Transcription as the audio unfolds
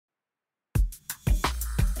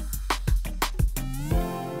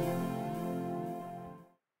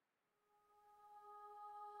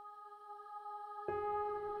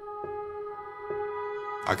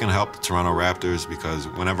I can help the Toronto Raptors because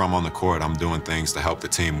whenever I'm on the court, I'm doing things to help the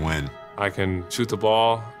team win. I can shoot the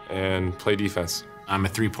ball and play defense. I'm a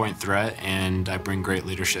three-point threat, and I bring great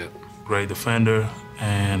leadership. Great defender,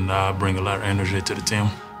 and I bring a lot of energy to the team.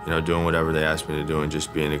 You know, doing whatever they ask me to do and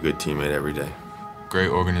just being a good teammate every day. Great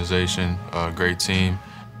organization, great team.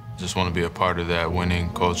 Just want to be a part of that winning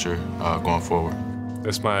culture going forward.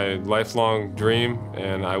 It's my lifelong dream,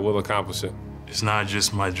 and I will accomplish it. It's not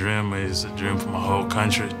just my dream, it's a dream for my whole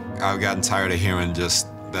country. I've gotten tired of hearing just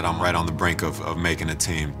that I'm right on the brink of making a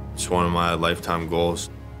team. It's one of my lifetime goals.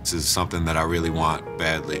 This is something that I really want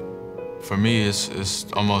badly. For me, it's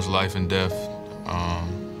almost life and death.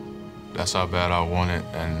 That's how bad I want it,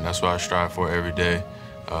 and that's what I strive for every day.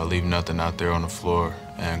 Leave nothing out there on the floor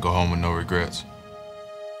and go home with no regrets.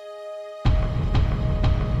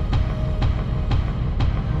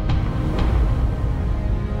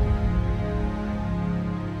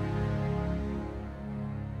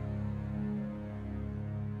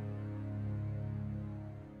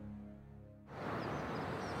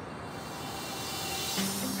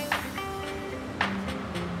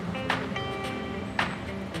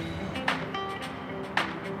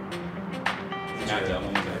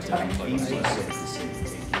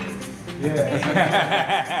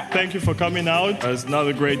 Thank you for coming out. It's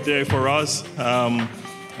another great day for us.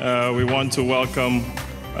 We want to welcome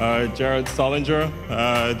Jared Sullinger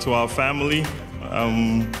to our family.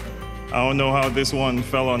 I don't know how this one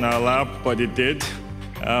fell on our lap, but it did.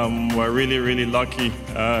 We're really, really lucky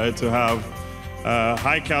to have a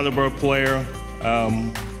high-caliber player,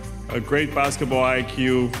 a great basketball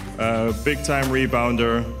IQ, big-time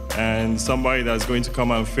rebounder, and somebody that's going to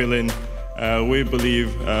come and fill in, we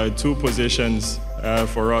believe, two positions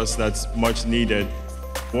for us that's much needed.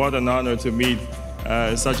 What an honor to meet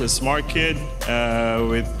such a smart kid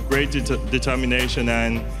with great determination,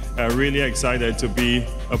 and really excited to be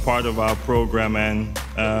a part of our program. And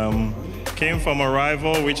came from a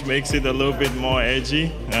rival, which makes it a little bit more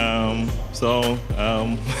edgy.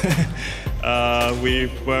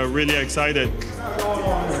 We were really excited.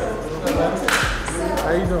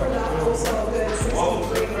 How you doing?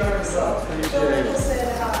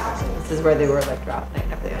 This is where they were like draft night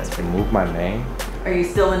and everything. That's pretty. Move my name? Are you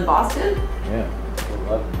still in Boston? Yeah.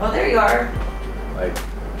 Oh, there you are. Like,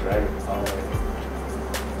 drag it all the way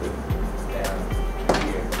down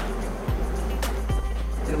here.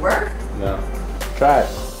 Did it work? No. Try it.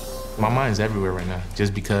 My mind's everywhere right now,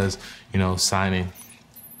 just because, you know, signing,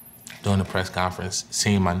 doing the press conference,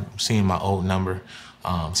 seeing my old number,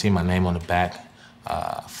 seeing my name on the back,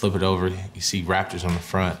 flip it over, you see Raptors on the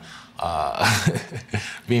front,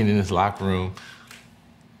 being in this locker room,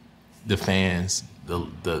 the fans,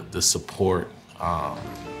 the support.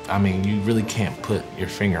 I mean, you really can't put your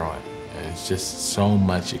finger on it. It's just so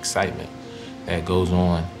much excitement that goes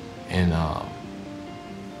on in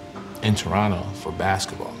Toronto for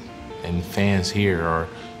basketball, and fans here are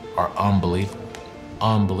unbelievable,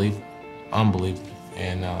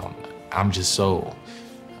 and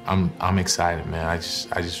I'm excited, man. I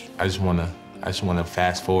just want to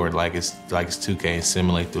fast forward like it's 2K and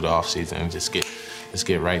simulate through the offseason and just get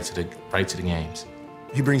right to the games.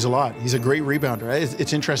 He brings a lot. He's a great rebounder.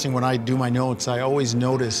 It's interesting when I do my notes, I always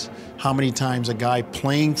notice how many times a guy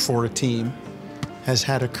playing for a team has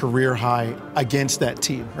had a career high against that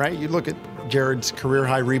team, right? You look at Jared's career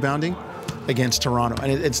high rebounding against Toronto,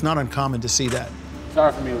 and it's not uncommon to see that. It's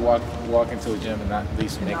hard for me to walk into a gym and not at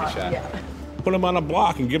least make a shot. Yeah. Put him on a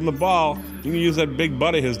block and give him the ball. You can use that big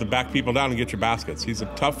butt of his to back people down and get your baskets. He's a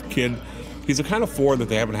tough kid. He's the kind of forward that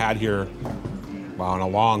they haven't had here, wow, in a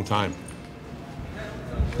long time.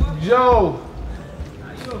 Joe!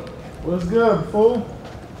 What's good, fool?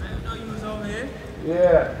 I didn't know you was over here.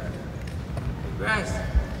 Yeah. Congrats.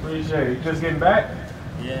 Appreciate it. You just getting back?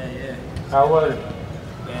 Yeah. How was it?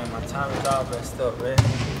 Man, my time is all messed up, man.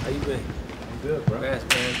 How you been? Good, bro. Congrats,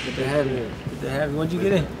 man. Good to have you. Good to have you. When'd you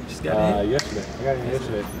get in? Just got in? Yesterday. I got in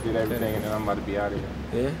yesterday. Did everything, and then I'm about to be out of here.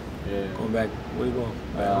 Yeah? Yeah. Going back, where you going?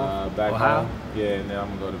 Back Ohio? home. Yeah, and then I'm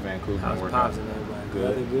going to go to Vancouver How's and work Pops out. and everybody?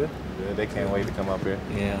 Good. They good? Good. They can't wait to come up here.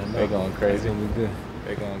 Yeah, I know. They going crazy. It's going to be good.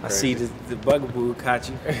 They going crazy. I see the bugaboo caught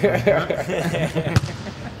you.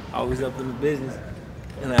 Always up in the business.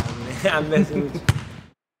 And I'm messing with you.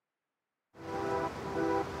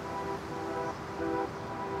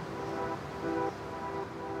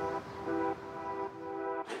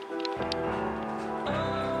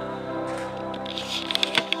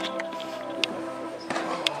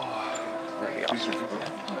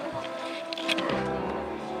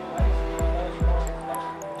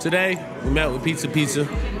 Today, we met with Pizza Pizza,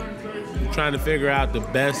 trying to figure out the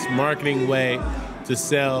best marketing way to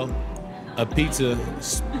sell a pizza,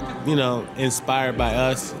 you know, inspired by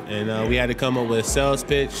us, and we had to come up with a sales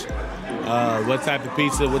pitch, what type of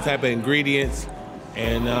pizza, what type of ingredients,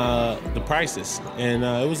 and the prices. And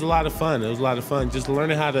it was a lot of fun. It was a lot of fun just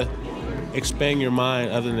learning how to expand your mind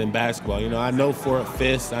other than basketball. You know, I know Fort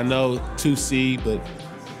Fist, I know 2C, but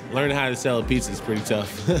learning how to sell a pizza is pretty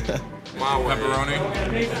tough. Wow, pepperoni,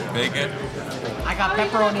 bacon. I got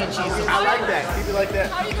pepperoni and cheese. I like that. Keep it like that.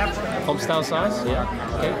 Homestyle sauce? Yeah.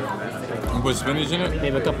 Okay. You put spinach in it?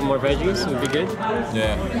 Maybe a couple more veggies would be good.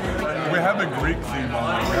 Yeah. We have the Greek theme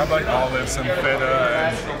on it. We have like olives and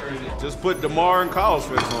feta and... Just put DeMar and Kyle's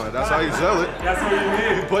face on it. That's how you sell it. That's what you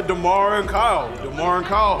mean. You put DeMar and Kyle. DeMar and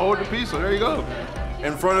Kyle hold the pizza. There you go.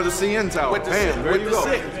 In front of the CN Tower. With the Bam, six, there with you the go.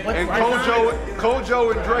 six. And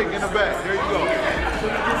Kojo and Drake in the back. There you go.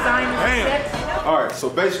 Bam. All right, so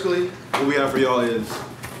basically what we have for y'all is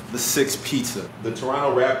the six pizza. The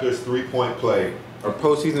Toronto Raptors three-point play. Our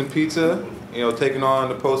postseason pizza, you know, taking on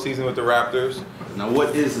the postseason with the Raptors. Now,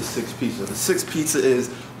 what is the six pizza? The six pizza is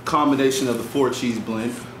a combination of the 4 cheese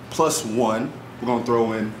blend plus 1. We're gonna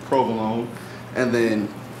throw in provolone and then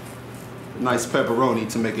nice pepperoni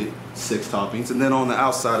to make it 6 toppings. And then on the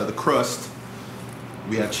outside of the crust,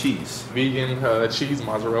 we have cheese. Vegan cheese,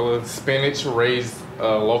 mozzarella, spinach raised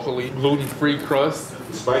locally, gluten-free crust.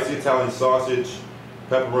 Spicy Italian sausage,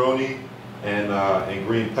 pepperoni, and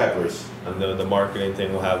green peppers. And the marketing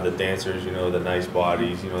thing will have the dancers, you know, the nice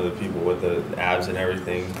bodies, you know, the people with the abs and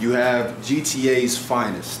everything. You have GTA's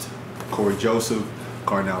finest, Corey Joseph,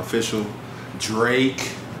 Cardinal Official,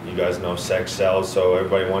 Drake. You guys know sex sells, so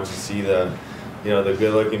everybody wants to see the, you know, the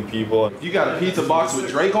good-looking people. If you got a pizza box with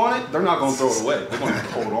Drake on it, they're not gonna throw it away. They're gonna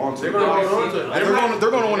hold on to it. They're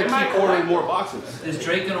gonna want to keep ordering more boxes. Is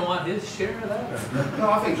Drake gonna want his share of that?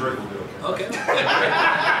 No, I think Drake will do it. Okay.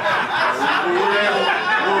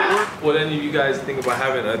 What any of you guys think about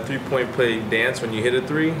having a three-point play dance when you hit a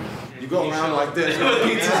 3? You go around like this.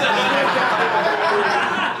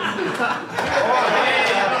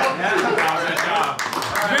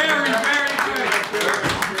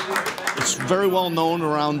 It's very well known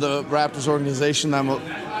around the Raptors organization. I'm a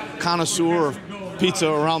connoisseur of pizza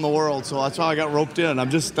around the world, so that's how I got roped in.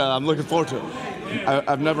 I'm looking forward to it.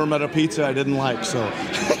 I've never met a pizza I didn't like, so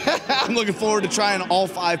I'm looking forward to trying all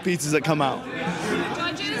 5 pizzas that come out.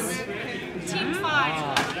 Judges, team 5.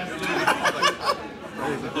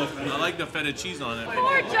 I like the feta cheese on it.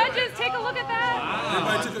 4 judges, take a look at that.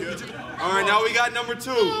 Wow. All right, now we got number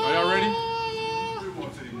 2. Are y'all ready?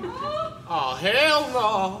 Oh, hell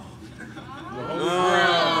no.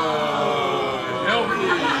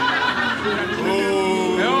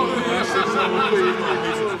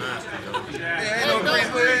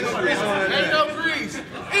 Ain't no grease.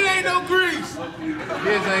 It ain't no grease.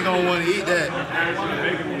 Kids ain't gonna want to eat that.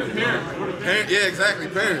 Yeah, exactly.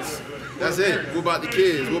 Parents. That's it. What about the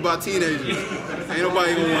kids? What about teenagers? Ain't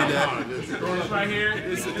nobody gonna want that. This right here,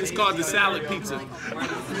 it's called the salad pizza.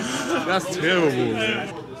 That's terrible,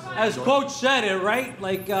 man. As Coach said it, right?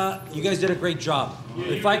 Like, you guys did a great job.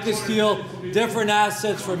 If I could steal different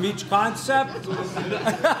assets from each concept.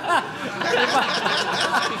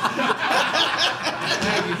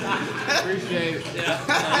 Appreciate it. Yeah.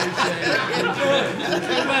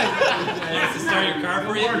 Nice to start your car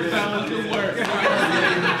for you. Good work.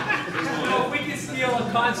 So if we can steal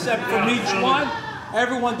a concept from each one,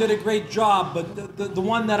 everyone did a great job. But the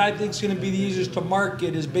one that I think is going to be the easiest to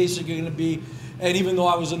market is basically going to be. And even though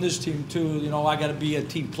I was on this team too, you know, I got to be a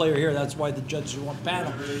team player here. That's why the judges are on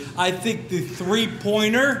panel. I think the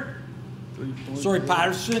three-pointer, sorry,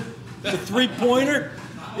 Patterson, the three-pointer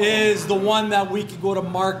is the one that we could go to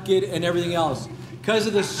market and everything else. Because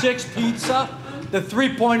of the 6 pizza, the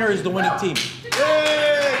three-pointer is the winning team.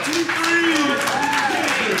 Yeah, Team 3!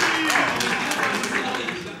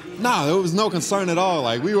 No, there was no concern at all.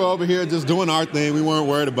 Like, we were over here just doing our thing. We weren't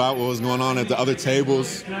worried about what was going on at the other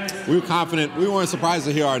tables. We were confident. We weren't surprised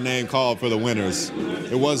to hear our name called for the winners.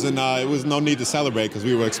 It was no need to celebrate because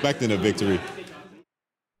we were expecting a victory.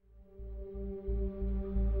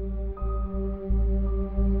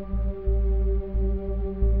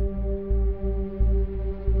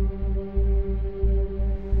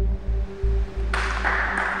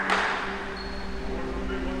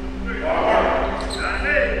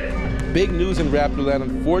 Big news in Raptorland.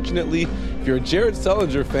 Unfortunately, if you're a Jared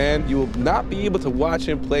Sullinger fan, you will not be able to watch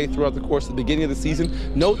him play throughout the course of the beginning of the season.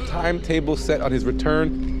 No timetable set on his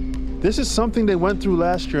return. This is something they went through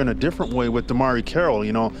last year in a different way with DeMar Carroll.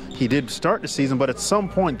 You know, he did start the season, but at some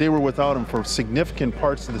point they were without him for significant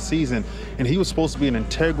parts of the season, and he was supposed to be an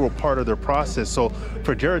integral part of their process. So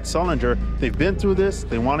for Jared Sullinger, they've been through this.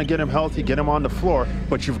 They want to get him healthy, get him on the floor,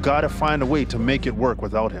 but you've got to find a way to make it work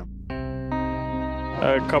without him.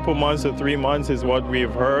 A couple months or 3 months is what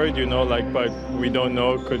we've heard, but we don't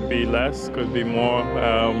know. Could be less, could be more.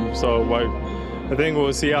 I think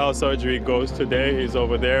we'll see how surgery goes today. He's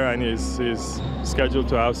over there and he's scheduled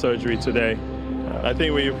to have surgery today. I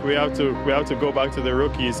think we have to go back to the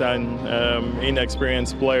rookies and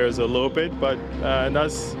inexperienced players a little bit, but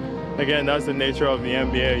that's the nature of the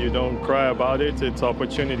NBA. You don't cry about it. It's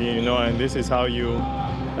opportunity, and this is how you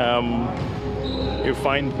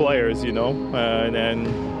find players, and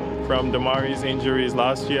from Damari's injuries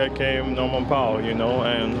last year came Norman Powell,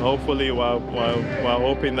 and hopefully we're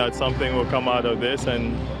hoping that something will come out of this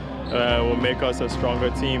and will make us a stronger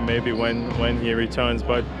team maybe when he returns.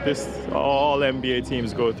 But all NBA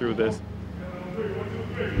teams go through this.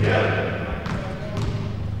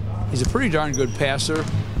 He's a pretty darn good passer,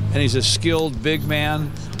 and he's a skilled big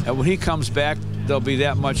man. And when he comes back, they'll be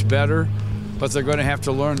that much better. But they're going to have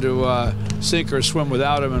to learn to sink or swim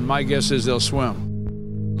without him, and my guess is they'll swim.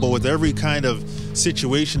 But with every kind of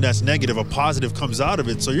situation that's negative, a positive comes out of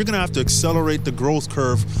it. So you're going to have to accelerate the growth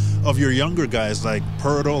curve of your younger guys like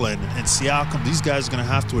Pirtle and Siakam. These guys are going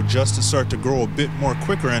to have to adjust and start to grow a bit more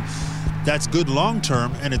quicker, and that's good long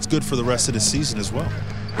term, and it's good for the rest of the season as well.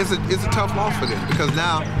 It's a tough loss for them because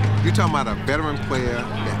now you're talking about a veteran player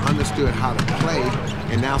that understood how to play,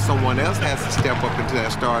 and now someone else has to step up into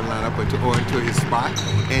that starting lineup or into his spot,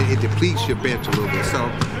 and it depletes your bench a little bit. So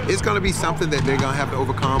it's going to be something that they're going to have to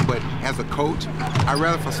overcome, but as a coach, I'd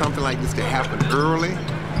rather for something like this to happen early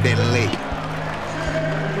than late.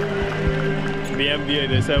 The NBA,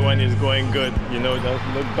 they said when it's going good, just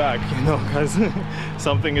look back, because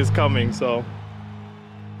something is coming, so.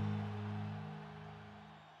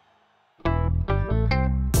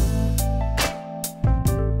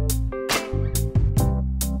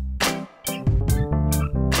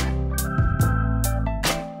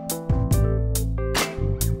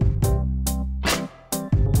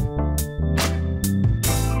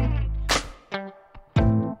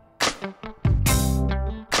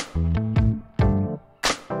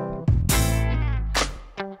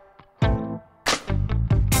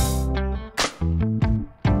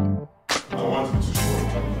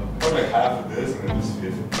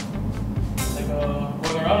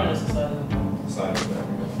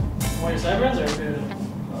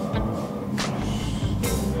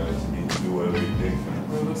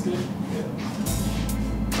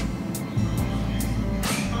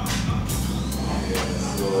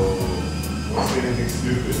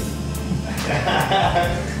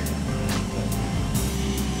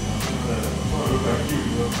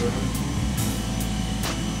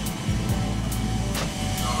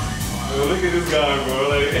 Look at this guy, bro.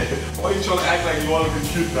 Like, why are you trying to act like you want to be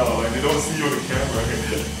cute now? Like, they don't see you on the camera.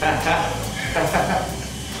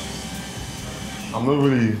 I'm not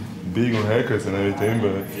really big on haircuts and everything,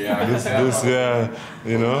 but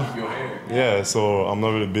yeah, so I'm not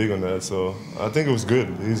really big on that. So I think it was good.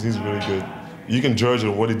 He's really good. You can judge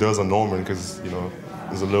what he does on Norman because,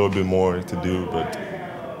 there's a little bit more to do, but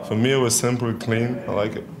for me, it was simple, clean. I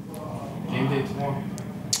like it. Game day tomorrow.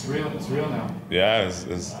 It's real now. Yeah,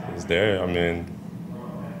 it's there. I mean,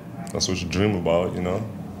 that's what you dream about,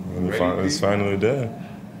 It's finally there.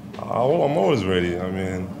 I'm always ready. I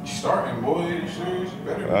mean, You starting, boy. You serious? You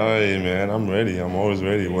better. Hey, man, I'm ready. I'm always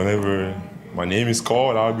ready. Whenever my name is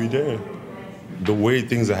called, I'll be there. The way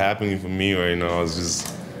things are happening for me right now is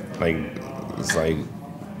just like, it's like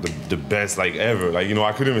the best like ever. Like,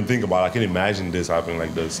 I couldn't even think about it. I couldn't imagine this happening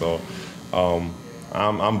like this. So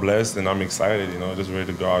I'm blessed and I'm excited, just ready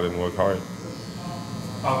to go out and work hard.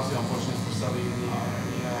 Obviously, unfortunate for Sully.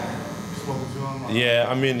 Spoken to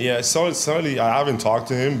him. Sully, I haven't talked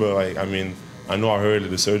to him, but I know I heard that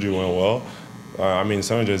the surgery went well.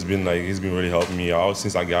 Sullinger has been he's been really helping me out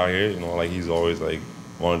since I got here. He's always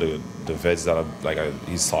one of the vets that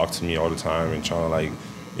he's talked to me all the time and trying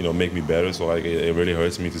to make me better. So it really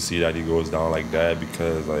hurts me to see that he goes down like that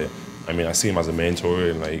because I see him as a mentor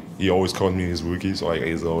and he always calls me his rookie. So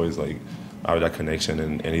he's always out of that connection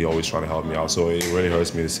and he always trying to help me out. So it really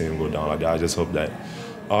hurts me to see him go down like that. I just hope that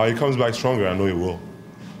he comes back stronger. I know he will.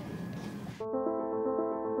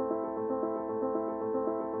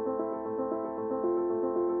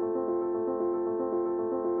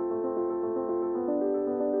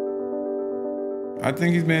 I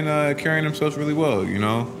think he's been carrying himself really well,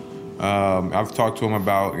 I've talked to him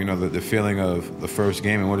about, the feeling of the first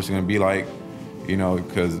game and what it's going to be like,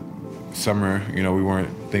 because summer, we weren't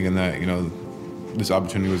thinking that, this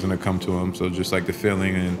opportunity was going to come to him. So just the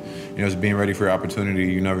feeling and, just being ready for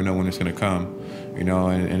opportunity, you never know when it's going to come,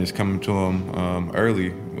 and it's coming to him early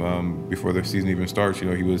before the season even starts.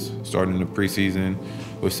 He was starting the preseason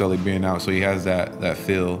with Sully being out, so he has that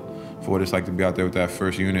feel. for what it's like to be out there with that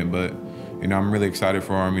first unit. But, you know, I'm really excited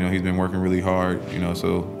for him. You know, he's been working really hard, you know,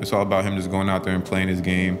 so it's all about him just going out there and playing his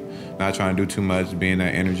game, not trying to do too much, being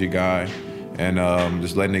that energy guy, and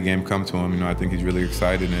just letting the game come to him. You know, I think he's really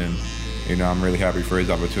excited, and, you know, I'm really happy for his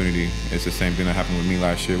opportunity. It's the same thing that happened with me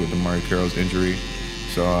last year with Amari Carroll's injury.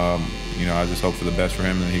 So, you know, I just hope for the best for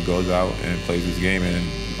him, and he goes out and plays his game, and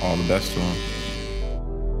all the best to him.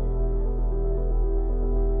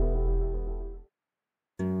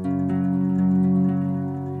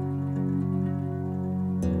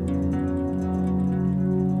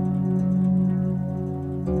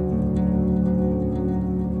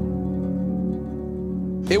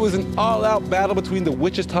 It was an all-out battle between the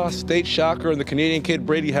Wichita State Shocker and the Canadian kid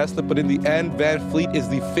Brady Heslip, but in the end, Van Fleet is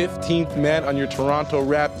the 15th man on your Toronto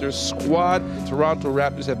Raptors squad. The Toronto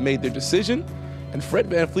Raptors have made their decision, and Fred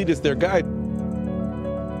Van Fleet is their guy.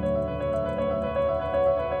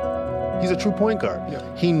 He's a true point guard.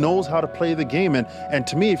 Yeah. He knows how to play the game. And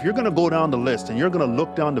to me, if you're going to go down the list and you're going to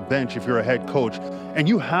look down the bench if you're a head coach, and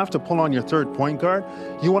you have to pull on your third point guard,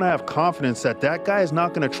 you want to have confidence that that guy is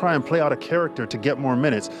not going to try and play out of character to get more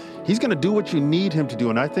minutes. He's going to do what you need him to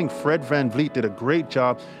do. And I think Fred Van Vliet did a great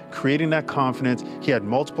job creating that confidence. He had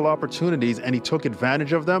multiple opportunities, and he took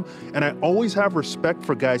advantage of them. And I always have respect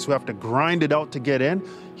for guys who have to grind it out to get in.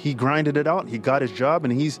 He grinded it out. He got his job,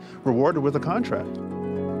 and he's rewarded with a contract.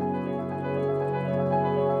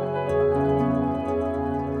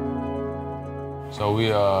 So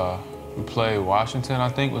we played Washington, I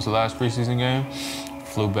think, was the last preseason game.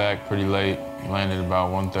 Flew back pretty late, landed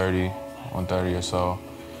about 1:30 or so.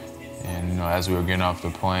 And, you know, as we were getting off the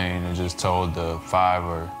plane, and just told the 5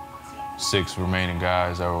 or 6 remaining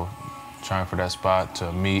guys that were trying for that spot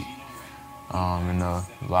to meet in the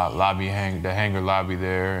lobby, the hangar lobby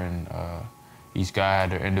there. And each guy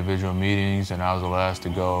had their individual meetings, and I was the last to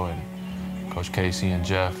go. And Coach Casey and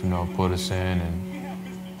Jeff, you know, put us in and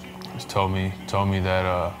just told me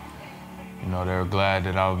that, you know, they were glad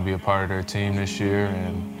that I would be a part of their team this year,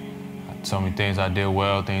 and told me things I did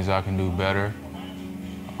well, things I can do better.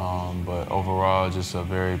 But overall, just a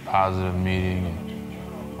very positive meeting. And,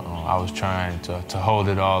 I was trying to hold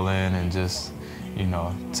it all in and just, you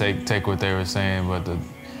know, take what they were saying. But in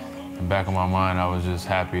the back of my mind, I was just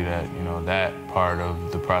happy that, you know, that part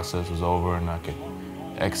of the process was over and I could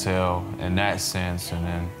exhale in that sense, and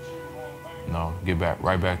then, you know, get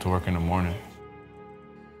right back to work in the morning.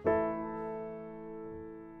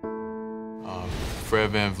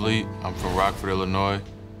 Fred Van Vliet, I'm from Rockford, Illinois.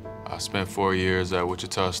 I spent 4 years at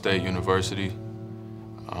Wichita State University.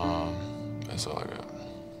 That's all I got.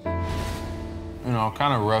 You know,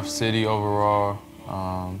 kind of rough city overall.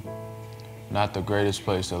 Not the greatest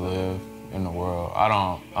place to live in the world.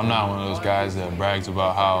 I'm not one of those guys that brags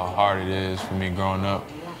about how hard it is for me growing up,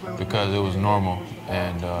 because it was normal.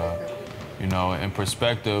 And you know, in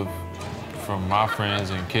perspective, from my friends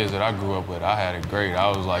and kids that I grew up with, I had it great. I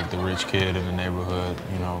was like the rich kid in the neighborhood,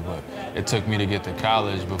 you know, but it took me to get to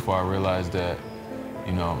college before I realized that,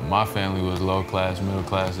 you know, my family was low class, middle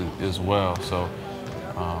class as well. So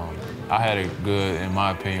I had it good, in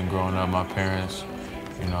my opinion, growing up. My parents,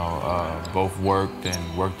 you know, both worked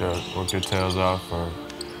their tails off for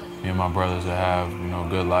me and my brothers to have, you know, a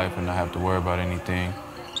good life and not have to worry about anything.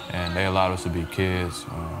 And they allowed us to be kids.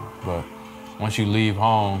 But once you leave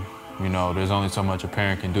home, you know, there's only so much a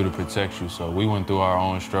parent can do to protect you. So we went through our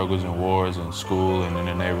own struggles and wars in school and in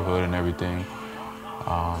the neighborhood and everything.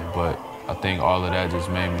 But I think all of that just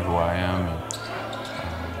made me who I am.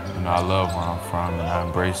 And, you know, I love where I'm from and I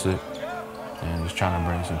embrace it. And just trying to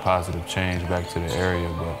bring some positive change back to the area.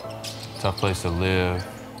 But tough place to live.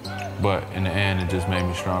 But in the end, it just made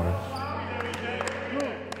me stronger.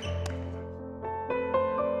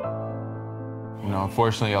 You know,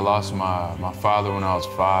 unfortunately, I lost my father when I was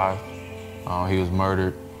 5. He was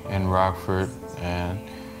murdered in Rockford, and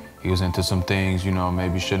he was into some things, you know,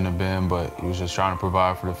 maybe shouldn't have been, but he was just trying to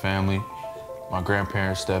provide for the family. My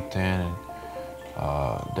grandparents stepped in, and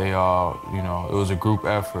they all, you know, it was a group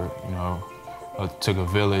effort, you know. It took a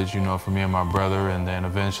village, you know, for me and my brother, and then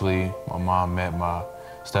eventually my mom met my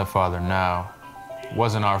stepfather now.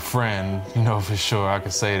 Wasn't our friend, you know, for sure, I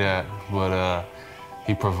could say that, but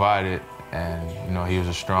he provided. And, you know, he was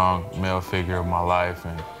a strong male figure of my life,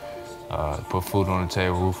 and put food on the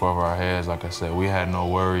table, roof over our heads. Like I said, we had no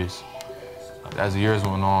worries. As the years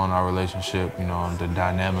went on, our relationship, you know, the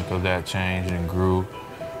dynamic of that changed and grew.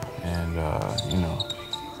 And, you know,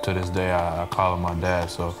 to this day, I call him my dad.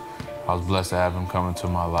 So I was blessed to have him come into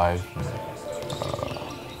my life. And,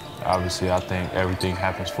 obviously, I think everything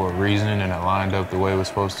happens for a reason, and it lined up the way it was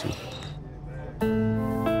supposed to.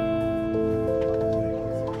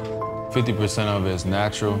 50% of it is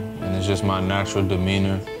natural, and it's just my natural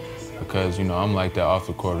demeanor because, you know, I'm like that off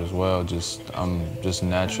the court as well. I'm just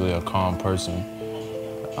naturally a calm person.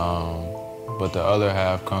 But the other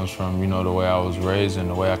half comes from, you know, the way I was raised and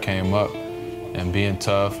the way I came up and being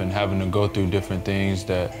tough and having to go through different things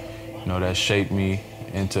that, you know, that shaped me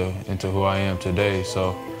into who I am today.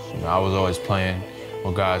 So, you know, I was always playing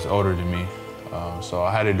with guys older than me. So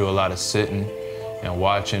I had to do a lot of sitting and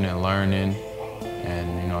watching and learning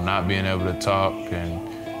and, you know, not being able to talk. And,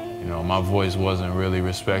 you know, my voice wasn't really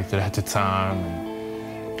respected at the time.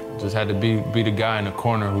 And just had to be the guy in the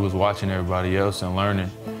corner who was watching everybody else and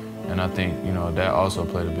learning. And I think, you know, that also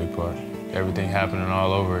played a big part. Everything happening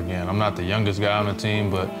all over again. I'm not the youngest guy on the team,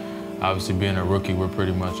 but obviously being a rookie, we're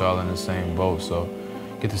pretty much all in the same boat. So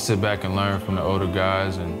get to sit back and learn from the older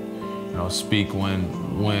guys and, you know, speak when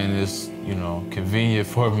it's, you know, convenient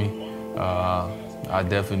for me. I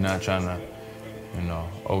definitely not trying to, you know,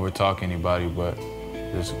 overtalk anybody, but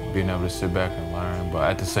just being able to sit back and learn. But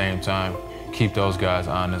at the same time, keep those guys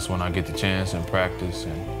honest when I get the chance in practice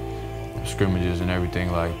and scrimmages and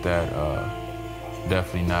everything like that.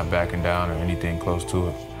 Definitely not backing down or anything close to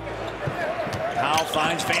it. Powell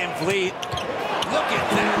finds Van Vliet. Look at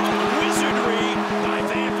that wizardry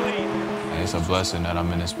by Van Vliet. And it's a blessing that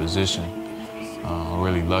I'm in this position. I'm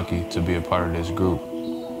really lucky to be a part of this group.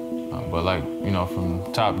 But like, you know,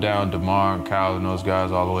 from top down, DeMar and Kyle and those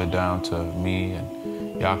guys all the way down to me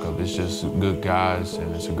and Jakob, it's just good guys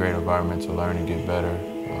and it's a great environment to learn and get better.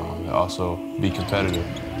 And also be competitive.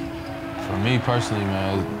 For me personally,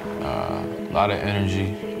 man, a lot of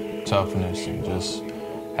energy, toughness, and just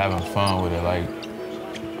having fun with it. Like,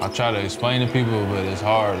 I try to explain to people, but it's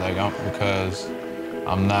hard, like, because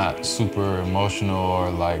I'm not super emotional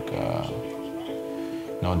or like,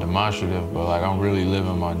 you know, demonstrative, but like I'm really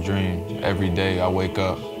living my dream. Every day I wake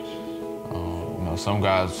up, you know, some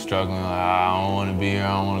guys struggling, like, I don't want to be here,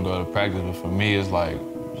 I don't want to go to practice, but for me, it's like,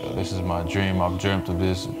 this is my dream. I've dreamt of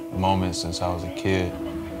this moment since I was a kid.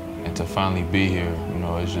 And to finally be here, you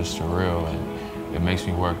know, it's just surreal, and it makes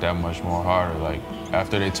me work that much more harder. Like,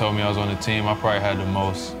 after they told me I was on the team, I probably had the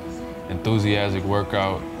most enthusiastic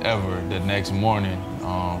workout ever the next morning.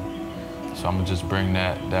 So I'm gonna just bring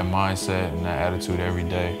that mindset and that attitude every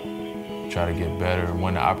day, try to get better. And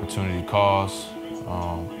when the opportunity calls,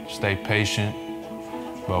 stay patient.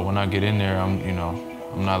 But when I get in there, I'm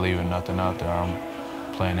not leaving nothing out there. I'm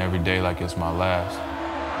playing every day like it's my last.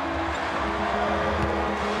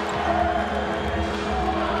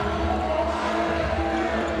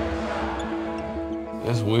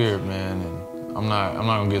 It's weird, man, and I'm not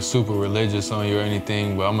gonna get super religious on you or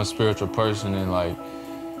anything, but I'm a spiritual person, and like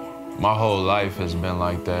my whole life has been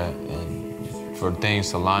like that, and for things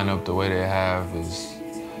to line up the way they have is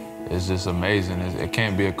just amazing. It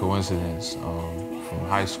can't be a coincidence. From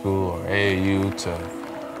high school or AAU to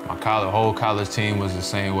my whole college team was the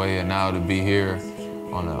same way, and now to be here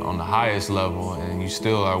on the highest level, and you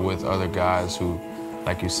still are with other guys who,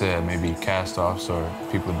 like you said, maybe cast-offs or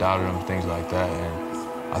people doubted them, things like that. And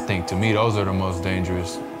I think, to me, those are the most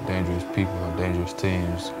dangerous people and dangerous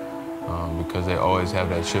teams because they always have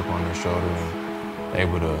that chip on their shoulder and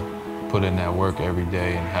able to put in that work every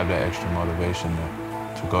day and have that extra motivation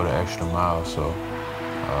to go the extra mile. So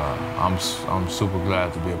I'm super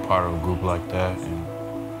glad to be a part of a group like that, and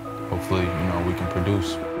hopefully, you know, we can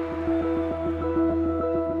produce.